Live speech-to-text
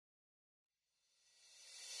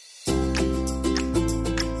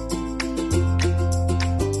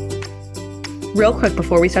Real quick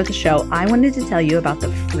before we start the show, I wanted to tell you about the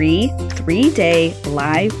free 3-day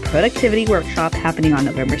live productivity workshop happening on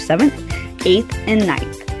November 7th, 8th, and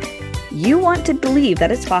 9th. You want to believe that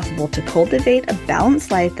it's possible to cultivate a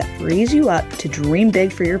balanced life that frees you up to dream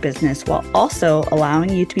big for your business while also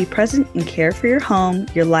allowing you to be present and care for your home,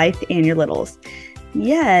 your life, and your littles.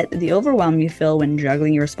 Yet, the overwhelm you feel when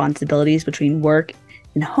juggling your responsibilities between work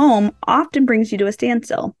and home often brings you to a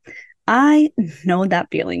standstill. I know that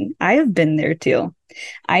feeling. I have been there too.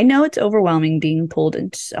 I know it's overwhelming being pulled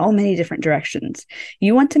in so many different directions.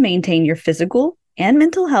 You want to maintain your physical and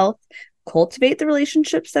mental health, cultivate the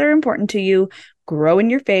relationships that are important to you, grow in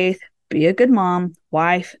your faith, be a good mom,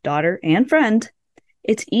 wife, daughter, and friend.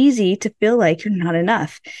 It's easy to feel like you're not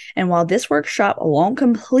enough. And while this workshop won't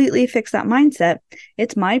completely fix that mindset,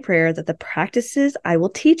 it's my prayer that the practices I will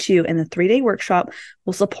teach you in the 3-day workshop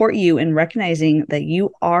will support you in recognizing that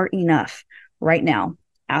you are enough right now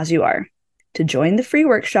as you are. To join the free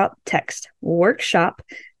workshop, text workshop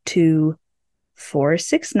to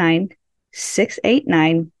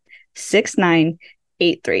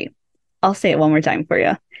 469-689-6983. I'll say it one more time for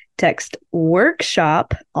you. Text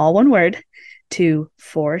workshop, all one word, to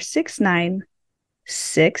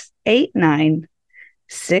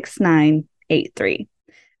 469-689-6983.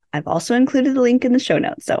 I've also included the link in the show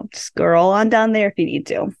notes, so scroll on down there if you need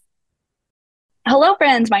to. Hello,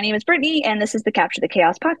 friends. My name is Brittany, and this is the Capture the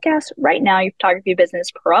Chaos podcast. Right now, your photography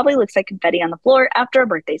business probably looks like confetti on the floor after a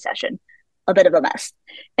birthday session. A bit of a mess.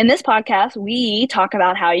 In this podcast, we talk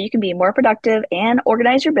about how you can be more productive and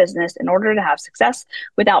organize your business in order to have success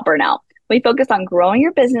without burnout. We focus on growing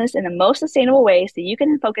your business in the most sustainable way so you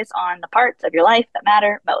can focus on the parts of your life that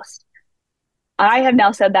matter most. I have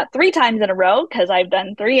now said that 3 times in a row because I've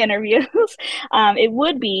done 3 interviews. It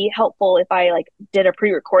would be helpful if I did a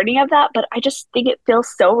pre-recording of that, but I just think it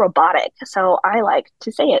feels so robotic. So I like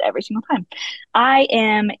to say it every single time. I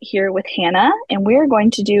am here with Hannah, and we're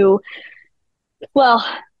going to do,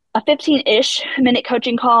 a 15-ish minute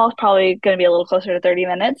coaching call, probably going to be a little closer to 30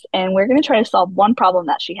 minutes, and we're going to try to solve one problem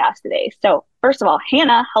that she has today. So first of all,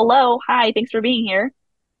 Hannah, hello. Hi, thanks for being here.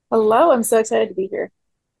 Hello, I'm so excited to be here.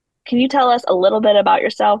 Can you tell us a little bit about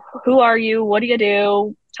yourself? Who are you? What do you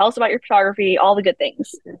do? Tell us about your photography, all the good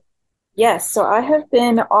things. Yes, so I have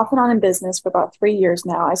been off and on in business for about 3 years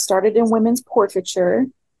now. I started in women's portraiture,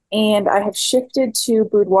 and I have shifted to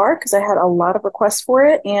boudoir because I had a lot of requests for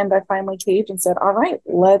it, and I finally caved and said, all right,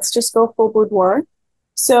 let's just go full boudoir.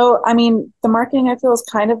 So, the marketing I feel is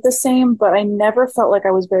kind of the same, but I never felt like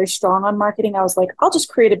I was very strong on marketing. I was like, I'll just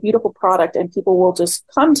create a beautiful product and people will just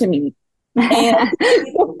come to me. And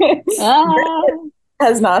that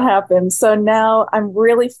has not happened. So now I'm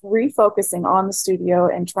really refocusing on the studio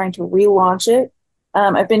and trying to relaunch it.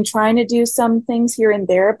 I've been trying to do some things here and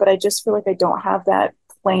there, but I just feel like I don't have that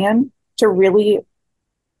plan to really,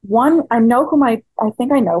 I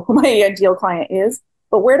think I know who my ideal client is,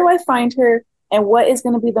 but where do I find her and what is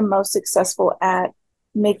going to be the most successful at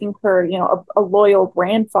making her, a loyal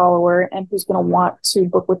brand follower and who's going to want to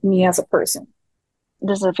book with me as a person?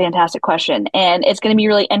 This is a fantastic question. And it's going to be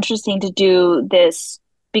really interesting to do this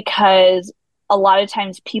because a lot of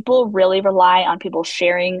times people really rely on people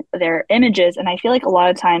sharing their images. And I feel like a lot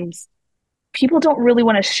of times people don't really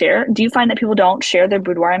want to share. Do you find that people don't share their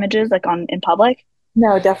boudoir images in public?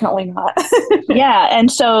 No, definitely not. Yeah.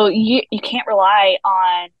 And so you can't rely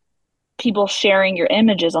on people sharing your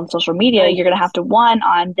images on social media. Right. You're going to have to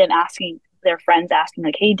on them asking their friends, asking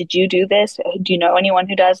like, hey, did you do this? Do you know anyone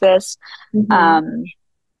who does this? Mm-hmm.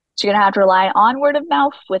 So you're going to have to rely on word of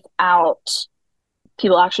mouth without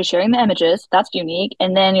people actually sharing the images. That's unique.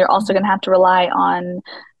 And then you're also going to have to rely on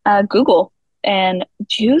Google. And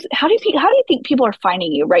how do you think people are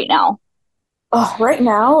finding you right now? Oh, right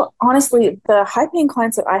now, honestly, the high-paying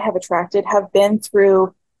clients that I have attracted have been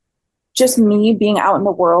through just me being out in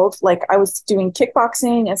the world. Like I was doing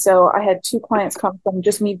kickboxing, and so I had 2 clients come from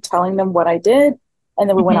just me telling them what I did, and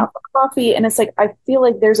then we went out for coffee. And it's like I feel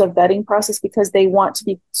like there's a vetting process because they want to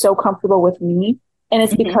be so comfortable with me, and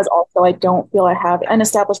it's because also I don't feel I have an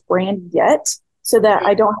established brand yet. So that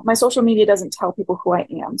my social media doesn't tell people who I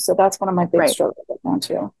am. So that's one of my big struggles right now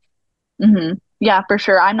too. Mm-hmm. Yeah, for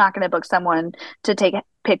sure. I'm not going to book someone to take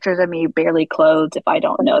pictures of me barely clothed if I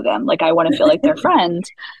don't know them. Like I want to feel like they're friends.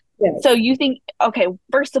 Yes. So you think, okay,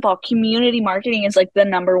 first of all, community marketing is like the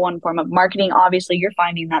number one form of marketing. Obviously, you're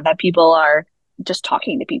finding that people are just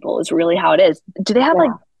talking to people is really how it is. Do they have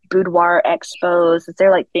like boudoir expos? Is there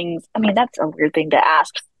like things? I mean, that's a weird thing to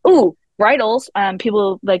ask. Ooh. Bridals,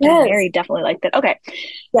 people like getting married definitely like that. Okay.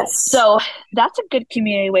 Yes. So that's a good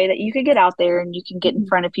community way that you can get out there and you can get in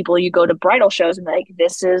front of people. You go to bridal shows and be like,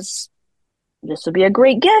 this is this would be a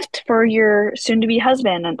great gift for your soon to be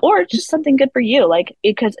husband, and or it's just something good for you. Like,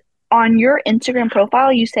 because on your Instagram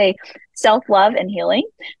profile, you say self-love and healing.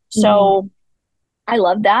 Mhm. So I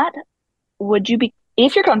love that. Would you be,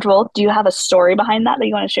 if you're comfortable, do you have a story behind that that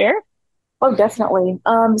you want to share? Oh, definitely.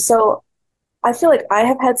 So I feel like I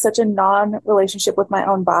have had such a non-relationship with my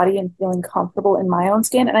own body and feeling comfortable in my own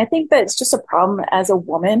skin. And I think that it's just a problem as a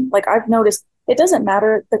woman. Like I've noticed it doesn't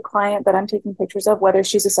matter the client that I'm taking pictures of, whether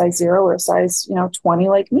she's a size 0 or a size, 20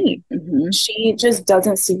 like me. Hmm. She just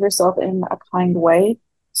doesn't see herself in a kind way.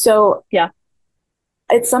 So Yeah.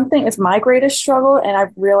 it's my greatest struggle. And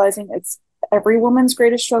I'm realizing it's every woman's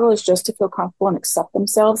greatest struggle is just to feel comfortable and accept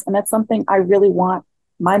themselves. And that's something I really want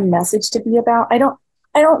my message to be about. I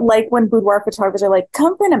don't like when boudoir photographers are like,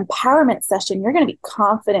 come for an empowerment session. You're going to be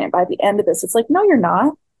confident by the end of this. It's like, no, you're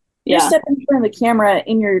not. You're Yeah. stepping in front of the camera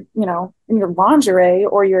in your lingerie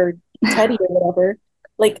or your teddy or whatever.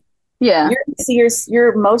 Like Yeah.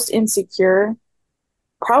 you're most insecure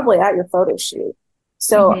probably at your photo shoot.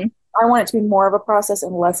 So Hmm. I want it to be more of a process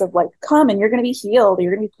and less of like, come and you're going to be healed,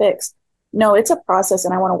 you're going to be fixed. No, it's a process,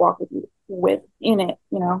 and I want to walk with you within it.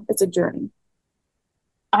 It's a journey.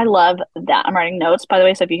 I love that. I'm writing notes, by the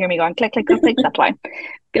way. So if you hear me going click, click, click, click, that's why.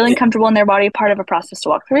 Feeling comfortable in their body, part of a process to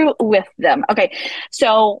walk through with them. Okay.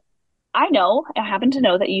 So I happen to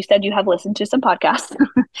know that you said you have listened to some podcasts.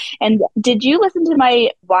 And did you listen to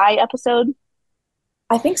my why episode?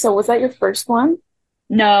 I think so. Was that your first one?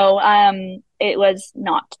 No, it was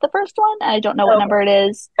not the first one. I don't know what Okay. number it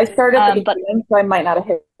is. I started at the But beginning, so I might not have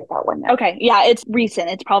hit that one yet. okay, yeah, it's recent.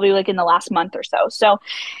 It's probably like in the last month or so. So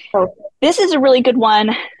Okay. this is a really good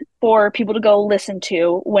one for people to go listen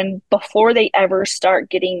to when before they ever start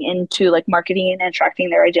getting into like marketing and attracting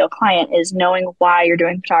their ideal client is knowing why you're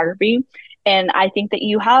doing photography. And I think that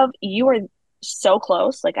you are so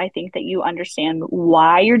close. Like I think that you understand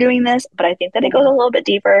why you're doing this, but I think that it goes a Mhm. little bit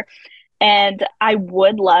deeper. And I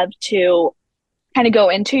would love to kind of go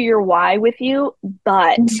into your why with you,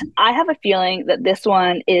 but Mhm. I have a feeling that this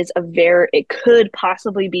one is it could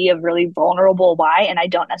possibly be a really vulnerable why, and I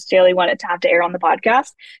don't necessarily want it to have to air on the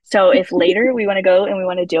podcast. So if later we want to go and we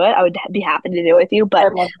want to do it, I would be happy to do it with you, but I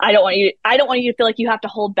love I don't want you to feel like you have to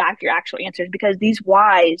hold back your actual answers because these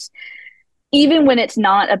whys, even when it's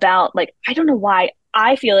not about like, I don't know why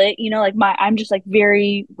I feel it, like I'm just like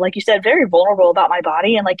very, like you said, very vulnerable about my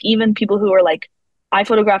body. And like, even people who are like, I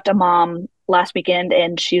photographed a mom last weekend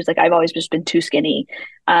and she was like, I've always just been too skinny.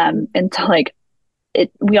 it. And so like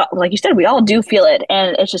we all, like you said, we all do feel it.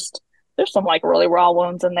 And it's just, there's some like really raw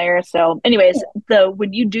wounds in there. So anyways,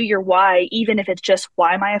 when you do your why, even if it's just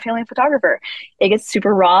why am I a failing photographer, it gets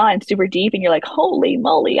super raw and super deep and you're like, holy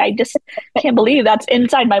moly, I just can't believe that's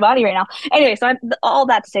inside my body right now. Anyway, so all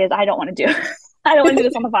that to say is I don't want to do I don't want to do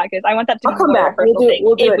this on the podcast. I want that to I'll be come more of a back. We'll personal do thing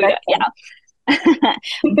we'll do if it we do next it. Yeah.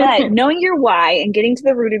 But time. knowing your why and getting to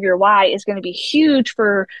the root of your why is going to be huge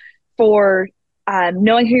for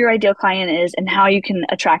knowing who your ideal client is and how you can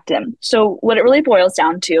attract them. So what it really boils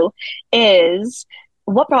down to is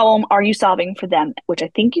what problem are you solving for them? Which I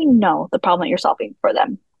think you know the problem that you're solving for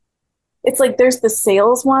them. It's like there's the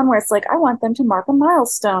sales one where it's like I want them to mark a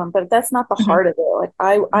milestone, but that's not the Hmm. heart of it. Like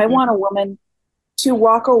I Hmm. want a woman to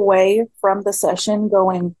walk away from the session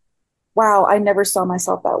going, wow, I never saw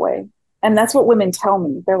myself that way. And that's what women tell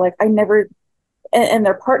me. They're like, I never, and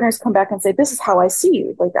their partners come back and say, this is how I see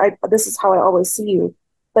you. This is how I always see you.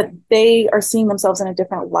 But they are seeing themselves in a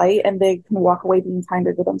different light and they can walk away being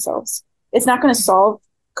kinder to themselves. It's not going to solve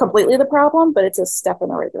completely the problem, but it's a step in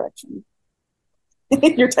the right direction.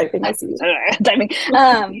 You're typing, I see you. Timing.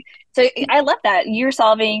 So I love that you're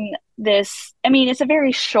solving this. I mean, it's a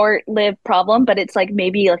very short-lived problem, but it's like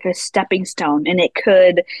maybe like a stepping stone, and it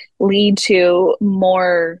could lead to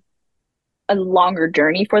a longer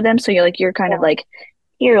journey for them. So you're kind of Yeah. like,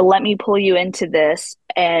 here, let me pull you into this.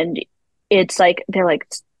 And it's like, they're like,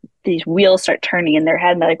 these wheels start turning in their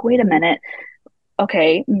head and they're like, wait a minute.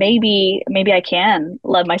 Okay, maybe I can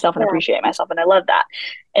love myself and Yeah. appreciate myself. And I love that.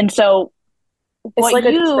 And so It's what like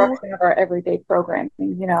a you, disruption of our everyday programming,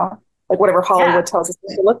 like whatever yeah, Hollywood tells us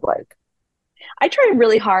it to look like. I try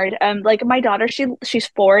really hard. Like my daughter, she's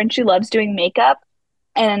 4 and she loves doing makeup.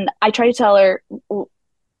 And I try to tell her,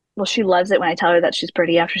 well, she loves it when I tell her that she's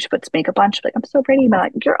pretty after she puts makeup on. She's like, I'm so pretty. But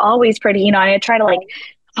like, you're always pretty. And I try to like,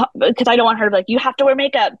 because I don't want her to be like, you have to wear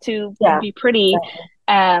makeup to Yeah, be pretty.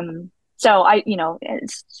 exactly. So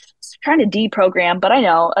it's trying to deprogram, but I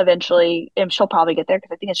know eventually she'll probably get there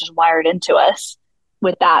because I think it's just wired into us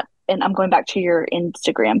with that. And I'm going back to your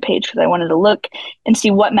Instagram page because I wanted to look and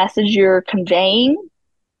see what message you're conveying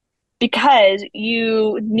because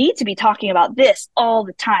you need to be talking about this all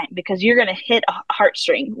the time because you're going to hit a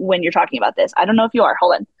heartstring when you're talking about this. I don't know if you are.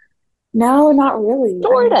 Hold on. No, not really. I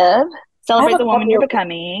Sort mean, of. I have Celebrate a the woman you're couple of,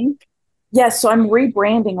 becoming. yes, so I'm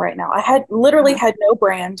rebranding right now. I had literally Uh-huh. had no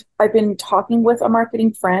brand. I've been talking with a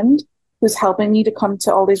marketing friend who's helping me to come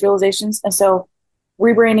to all these realizations. And so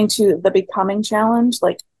rebranding to the becoming challenge,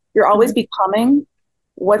 like you're always Hmm. becoming.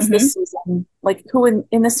 What's Hmm. this season? Like who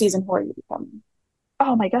in this season, who are you becoming?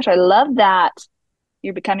 Oh my gosh, I love that.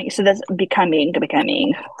 You're becoming. So that's becoming.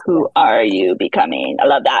 Yeah. Who are you becoming? I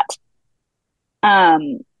love that.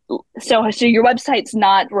 Um, so your website's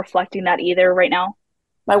not reflecting that either right now.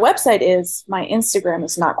 My website is, my Instagram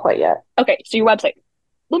is not quite yet. Okay, so your website.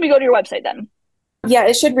 Let me go to your website then. Yeah,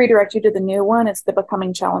 it should redirect you to the new one. It's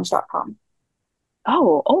thebecomingchallenge.com.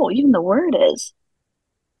 Even the word is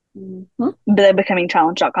Mm-hmm.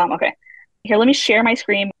 thebecomingchallenge.com. Okay. Here, let me share my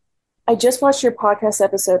screen. I just watched your podcast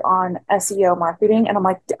episode on SEO marketing, and I'm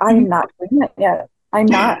like, I am Mhm. not doing it yet. I'm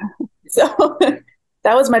not. So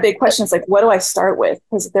that was my big question. It's like, what do I start with?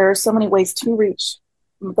 Because there are so many ways to reach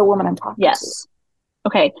the woman I'm talking to. Yes.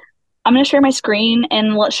 Okay. I'm going to share my screen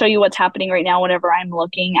and let's show you what's happening right now whenever I'm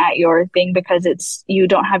looking at your thing because you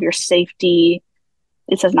don't have your safety.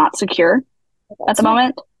 It says not secure at That's the not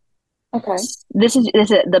moment. okay. This is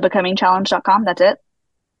thebecomingchallenge.com. That's it.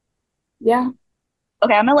 Yeah.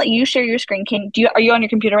 Okay. I'm going to let you share your screen. Are you on your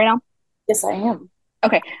computer right now? Yes, I am.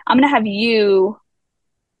 Okay. I'm going to have you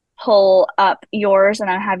pull up yours and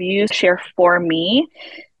I have you share for me.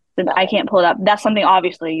 Got I it. can't pull it up. That's something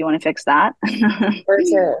obviously you want to fix that. For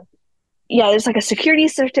sure. Yeah, there's like a security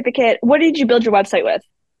certificate. What did you build your website with?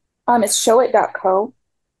 It's showit.co.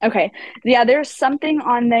 Okay. Yeah, there's something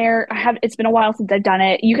on there. It's been a while since I've done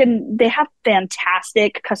it. They have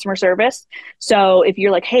fantastic customer service. So if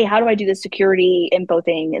you're like, hey, how do I do the security info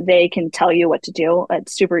thing? They can tell you what to do.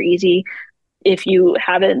 It's super easy. If you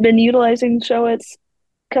haven't been utilizing Showit's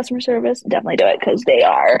customer service, definitely do it because they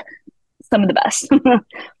are some of the best.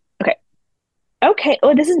 Okay. Okay.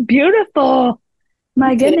 Oh, this is beautiful. My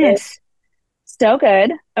Thank you. goodness. So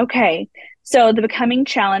good. Okay. So the becoming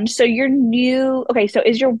challenge. So you're new. Okay. So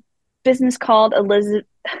is your business called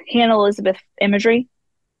Hannah Elizabeth Imagery?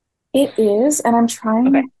 It is, and I'm Okay.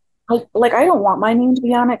 trying, like I don't want my name to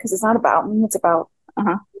be on it because it's not about me, it's about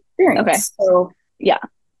Uh-huh. Okay. experience. So Yeah.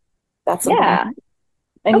 that's something Yeah.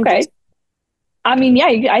 I need to. Okay. I mean, yeah,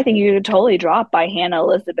 I think you could totally drop by Hannah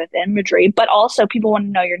Elizabeth Imagery, but also people want to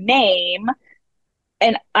know your name.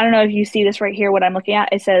 And I don't know if you see this right here, what I'm looking at.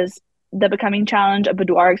 It says The Becoming Challenge, a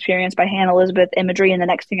Boudoir Experience by Hannah Elizabeth Imagery. And the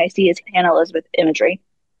next thing I see is Hannah Elizabeth Imagery.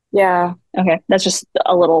 Yeah. Okay, that's just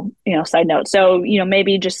a little, side note. So,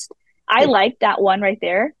 maybe just I like that one right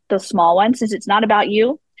there, the small one, since it's not about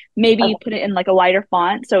you. Maybe you Okay. put it in like a lighter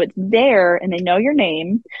font so it's there and they know your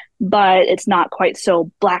name, but it's not quite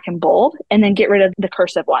so black and bold. And then get rid of the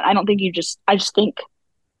cursive one. I don't think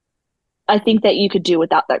I think that you could do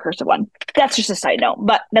without that cursive one. That's just a side note,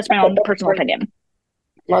 but that's my Okay, own that's personal great. opinion.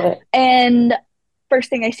 Love it. And first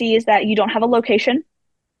thing I see is that you don't have a location.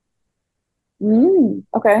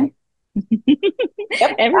 Okay.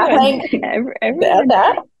 Yep. Everyone, That, everyone.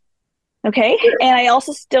 that. Okay. And I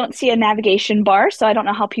also don't see a navigation bar, so I don't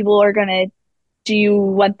know how people are gonna. Do you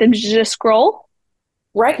want them to just scroll?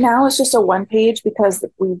 Right now, it's just a one page because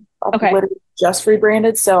I've Okay. literally just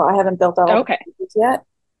rebranded, so I haven't built out all the Okay. pages yet.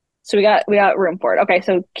 So we got room for it. Okay,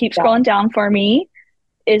 so keep Yeah. scrolling down for me.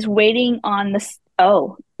 Is waiting on the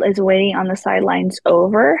sidelines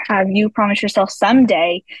over? Have you promised yourself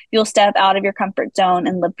someday you'll step out of your comfort zone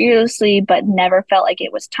and live fearlessly, but never felt like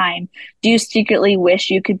it was time? Do you secretly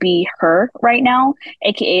wish you could be her right now,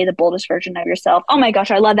 aka the boldest version of yourself? Oh my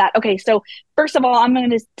gosh, I love that. Okay, so first of all, I'm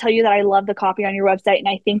going to tell you that I love the copy on your website, and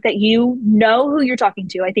I think that you know who you're talking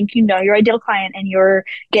to. I think you know your ideal client, and you're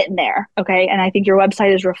getting there. Okay, and I think your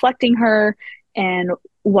website is reflecting her and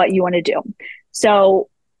what you want to do. So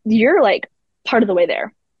you're like part of the way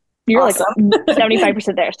there. You're like Awesome.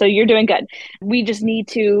 75% there. So you're doing good. We just need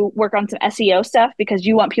to work on some SEO stuff because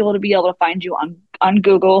you want people to be able to find you on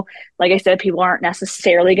Google. Like I said, people aren't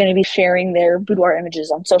necessarily going to be sharing their boudoir images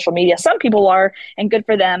on social media. Some people are, and good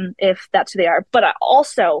for them if that's who they are. But I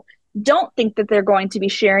also don't think that they're going to be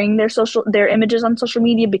sharing their images on social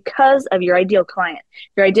media because of your ideal client.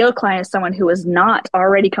 Your ideal client is someone who is not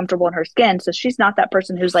already comfortable in her skin. So she's not that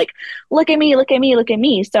person who's like, look at me, look at me, look at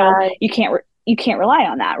me. So Uh, you can't rely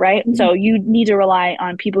on that, right? So you need to rely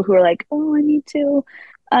on people who are like, oh, I need to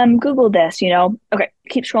Google this. Okay,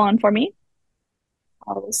 keep scrolling for me.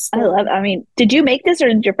 I was I mean, did you make this or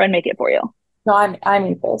did your friend make it for you? no, I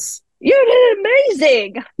need this. You did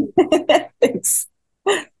amazing. Thanks.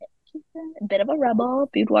 A bit of a rebel,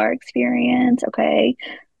 boudoir experience. Okay.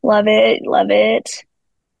 Love it. Love it.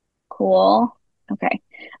 Cool. Okay.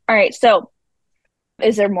 All right. So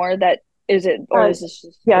is there more that is it, or Uh, is this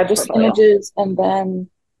just yeah, the just portfolio? images, and then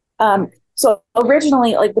so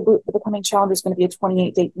originally, like the Becoming Challenge is going to be a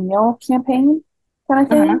 28-day email campaign kind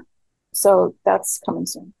of Uh-huh. thing. So that's coming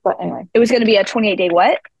soon. But anyway, It was going to be a 28-day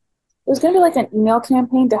what? it was going to be like an email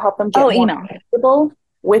campaign to help them get Oh, more email. comfortable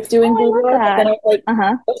with Oh, doing I love boudoir. But then that. I was like,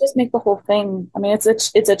 Uh-huh. let's just make the whole thing. I mean, it's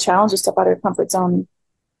a challenge to step out of your comfort zone,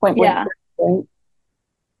 point blank, Yeah. right?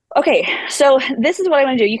 Okay, so this is what I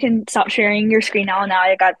want to do. You can stop sharing your screen now. Now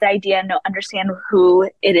I got the idea and understand who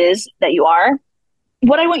it is that you are.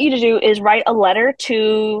 What I want you to do is write a letter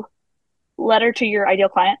to your ideal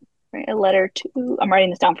client. Write a letter to. I'm writing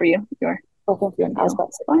this down for you. Your Oh, thank you. And I was ideal about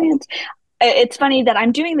to say that. client. It's funny that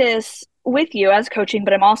I'm doing this with you as coaching,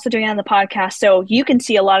 but I'm also doing it on the podcast, so you can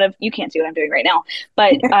see a lot of. You can't see what I'm doing right now,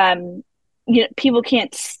 but people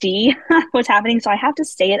can't see what's happening, so I have to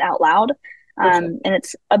say it out loud. For sure. And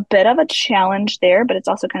it's a bit of a challenge there, but it's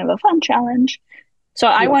also kind of a fun challenge. So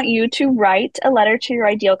I Yeah. want you to write a letter to your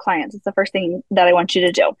ideal clients. It's the first thing that I want you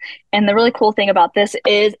to do. And the really cool thing about this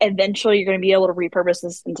is eventually you're going to be able to repurpose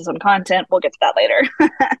this into some content. We'll get to that later.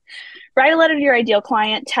 Write a letter to your ideal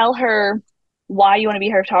client. Tell her why you want to be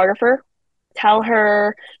her photographer. Tell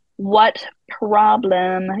her what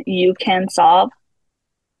problem you can solve.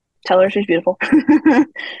 Tell her she's beautiful.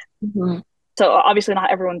 Mhm. So obviously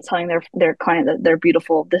not everyone's telling their client that they're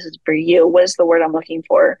beautiful. This is for you. What is the word I'm looking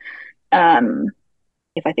for? Um,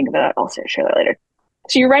 if I think of it, I'll share that later.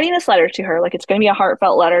 So you're writing this letter to her, like it's going to be a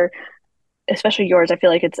heartfelt letter, especially yours. I feel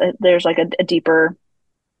like there's like a deeper.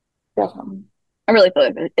 Definitely. I really feel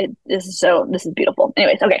like this is beautiful.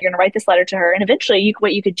 Anyways, okay, you're gonna write this letter to her, and eventually,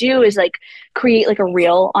 what you could do is like create like a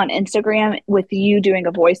reel on Instagram with you doing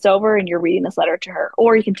a voiceover, and you're reading this letter to her,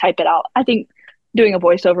 or you can type it out. I think doing a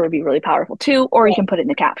voiceover would be really powerful too, or you Yeah. can put it in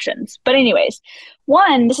the captions. But anyways,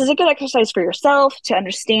 one, this is a good exercise for yourself to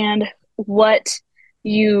understand what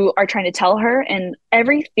you are trying to tell her, and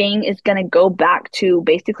everything is going to go back to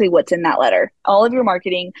basically what's in that letter. All of your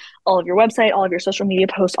marketing, all of your website, all of your social media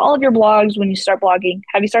posts, all of your blogs when you start blogging.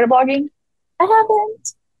 Have you started blogging? I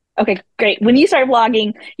haven't. Okay, great. When you start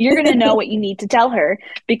blogging, you're going to know what you need to tell her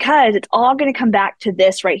because it's all going to come back to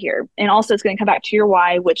this right here. And also, it's going to come back to your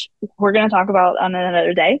why, which we're going to talk about on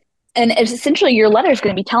another day. And it's essentially your letter is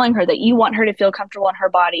going to be telling her that you want her to feel comfortable in her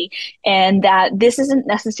body and that this isn't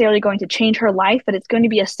necessarily going to change her life, but it's going to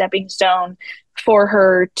be a stepping stone for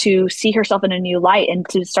her to see herself in a new light and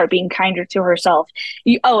to start being kinder to herself.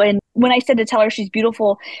 And when I said to tell her she's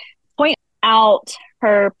beautiful, point out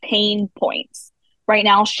her pain points. Right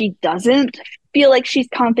now, she doesn't feel like she's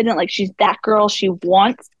confident, like she's that girl she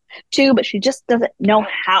wants to, but she just doesn't know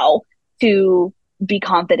how to be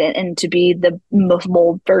confident and to be the most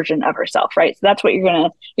bold version of herself, right? So that's what you're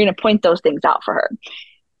gonna point those things out for her.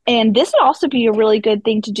 And this would also be a really good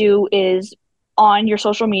thing to do is on your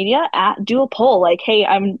social media do a poll like, hey,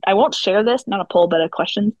 I won't share this, not a poll but a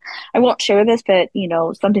question. I won't share this, but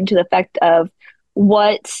something to the effect of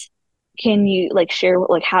what can you like share,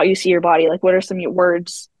 like how you see your body, like what are some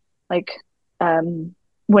words like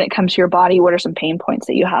when it comes to your body, what are some pain points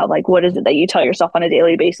that you have, like what is it that you tell yourself on a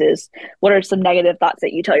daily basis, what are some negative thoughts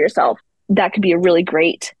that you tell yourself. That could be a really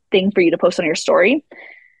great thing for you to post on your story.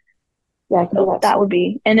 Yeah, I can do So that that too. would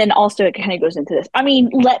be, and then also it kind of goes into this. I mean,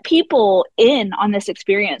 let people in on this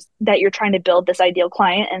experience that you're trying to build this ideal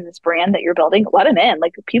client and this brand that you're building. Let them in.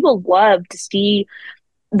 Like people love to see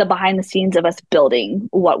the behind the scenes of us building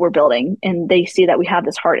what we're building, and they see that we have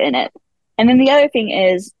this heart in it. And then the other thing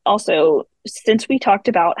is also, since we talked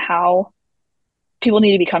about how people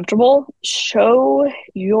need to be comfortable, show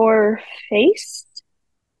your face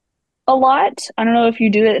a lot. I don't know if you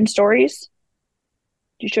do it in stories.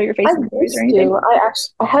 Do you show your I face in stories or used anything? to.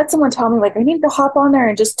 I had someone tell me like I need to hop on there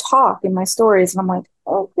and just talk in my stories, and I'm like,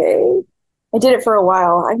 okay. I did it for a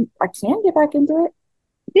while. I can get back into it.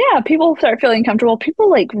 Yeah, people start feeling comfortable. People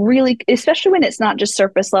like really, especially when it's not just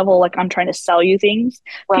surface level, like I'm trying to sell you things,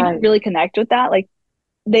 people Right. really connect with that. Like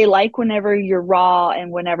they like whenever you're raw and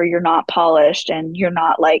whenever you're not polished and you're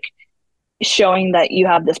not like showing that you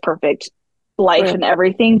have this perfect life Right. and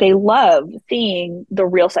everything. They love seeing the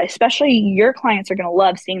real side, especially your clients are going to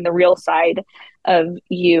love seeing the real side of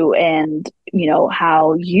you and,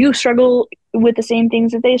 how you struggle with the same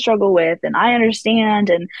things that they struggle with. And I understand,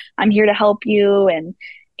 and I'm here to help you. And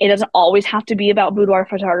it doesn't always have to be about boudoir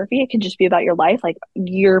photography. It can just be about your life. Like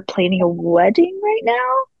you're planning a wedding right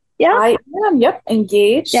now. Yeah. I am, yep,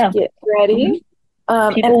 engaged, Yeah. get Hmm. ready.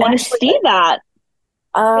 And People want to actually, see that.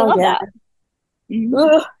 They oh love yeah, that. Mhm.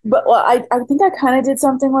 Ugh. But well, I think I kind of did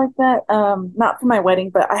something like that. Not for my wedding,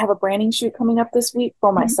 but I have a branding shoot coming up this week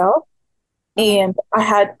for Mhm. myself. Mhm.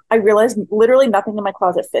 And I realized literally nothing in my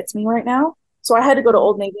closet fits me right now. So I had to go to Mhm.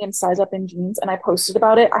 Old Navy and size up in jeans, and I posted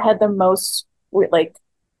about it. I had the most like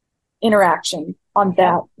interaction on Yep.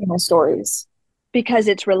 that in my stories. Because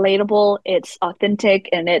it's relatable, it's authentic,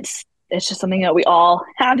 and it's just something that we all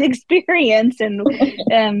have experience and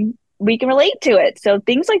we can relate to it. So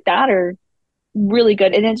things like that are really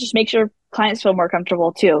good, and it just makes your clients feel more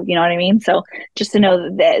comfortable too. You know what I mean? So just to know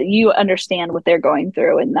that you understand what they're going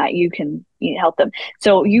through and that you can help them.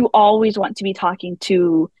 So you always want to be talking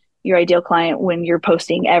to your ideal client when you're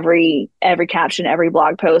posting every caption, every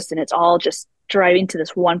blog post, and it's all just driving to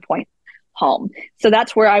this one point home. So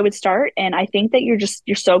that's where I would start, and I think that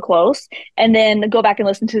you're so close. And then go back and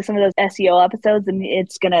listen to some of those SEO episodes, and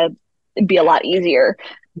it's gonna be a lot easier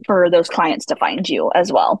for those clients to find you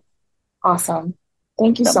as well. Awesome.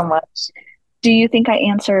 Thank you So so much. do you think I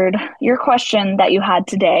answered your question that you had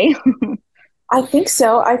today? I think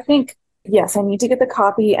so. I think, yes, I need to get the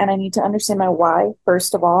copy and I need to understand my why,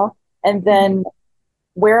 first of all. And then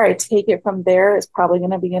where I take it from there is probably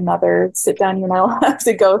going to be another sit down you and I'll have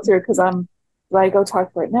to go through because do I go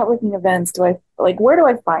talk to her at networking events? Do I like, where do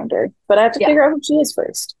I find her? But I have to Yeah. figure out who she is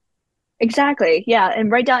first. Exactly. Yeah.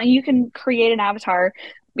 And write down, you can create an avatar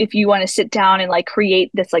if you want to sit down and like create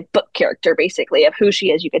this like book character basically of who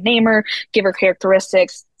she is. You could name her, give her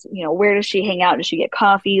characteristics, where does she hang out? Does she get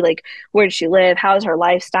coffee? Like, where does she live? How's her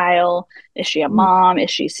lifestyle? Is she a Mm. mom? Is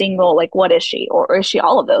she single? Like, what is she? Or is she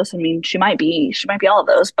all of those? I mean, she might be all of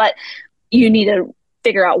those, but you need to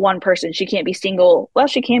figure out one person. She can't be single. Well,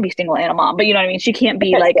 she can be single and a mom, but you know what I mean? She can't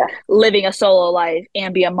be like Yeah. living a solo life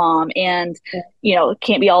and be a mom and, Yeah.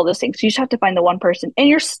 can't be all those things. So you just have to find the one person. And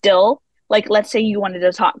you're still like, let's say you wanted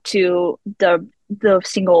to talk to the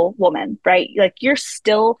single woman, right? Like you're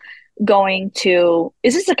still going to,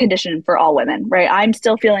 is this a condition for all women, right? I'm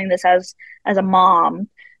still feeling this as a mom.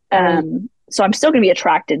 Right. So I'm still going to be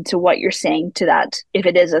attracted to what you're saying to that if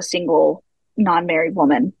it is a single non-married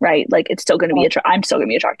woman, right? Like it's still going to be I'm still going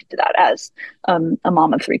to be attracted to that as a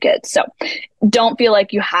mom of 3 kids. So don't feel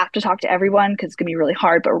like you have to talk to everyone because it's going to be really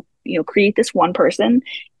hard, but create this one person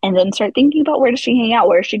and then start thinking about where does she hang out?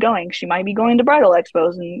 Where is she going? She might be going to bridal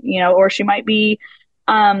expos and or she might be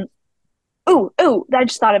um I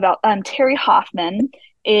just thought about Terry Hoffman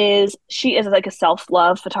she is like a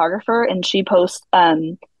self-love photographer and she posts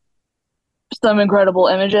some incredible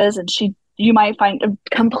images and you might find a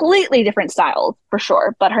completely different styles for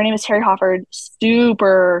sure. But her name is Terry Hofford.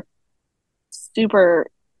 Super, super.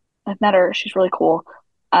 I've met her. She's really cool.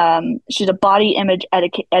 She's a body image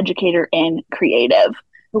educator and creative.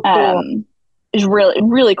 Oh, cool. Um, is really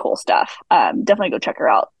really cool stuff. Definitely go check her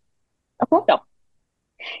out. Okay. So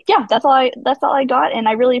yeah, that's all I got, and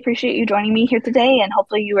I really appreciate you joining me here today. And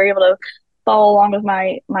hopefully you were able to follow along with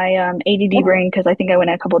my ADD brain because I think I went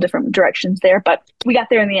in a couple different directions there, but we got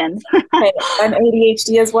there in the end. Hey, I'm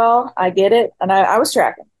ADHD as well. I get it. And I was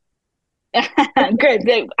tracking.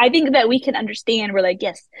 Good. I think that we can understand. We're like,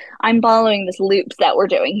 yes, I'm following this loops that we're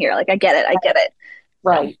doing here. Like, I get it. I get it. So,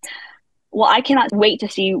 Right. well, I cannot wait to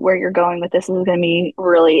see where you're going with this. This is going to be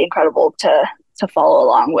really incredible to follow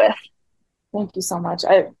along with. Thank you so much.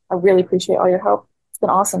 I really appreciate all your help. It's been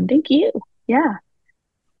awesome. Thank you. Yeah.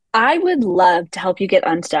 I would love to help you get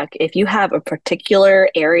unstuck. If you have a particular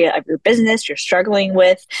area of your business you're struggling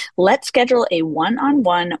with, let's schedule a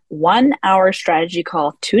one-on-one 1 hour strategy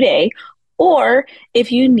call today. Or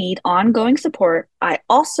if you need ongoing support, I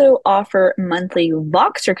also offer monthly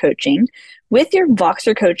Voxer coaching. With your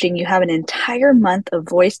Voxer coaching, you have an entire month of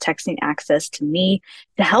voice texting access to me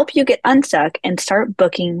to help you get unstuck and start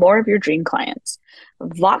booking more of your dream clients.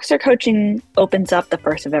 Voxer coaching opens up the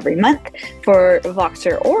first of every month. For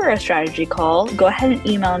Voxer or a strategy call, go ahead and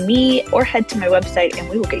email me or head to my website and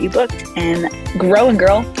we will get you booked and grow and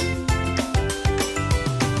girl.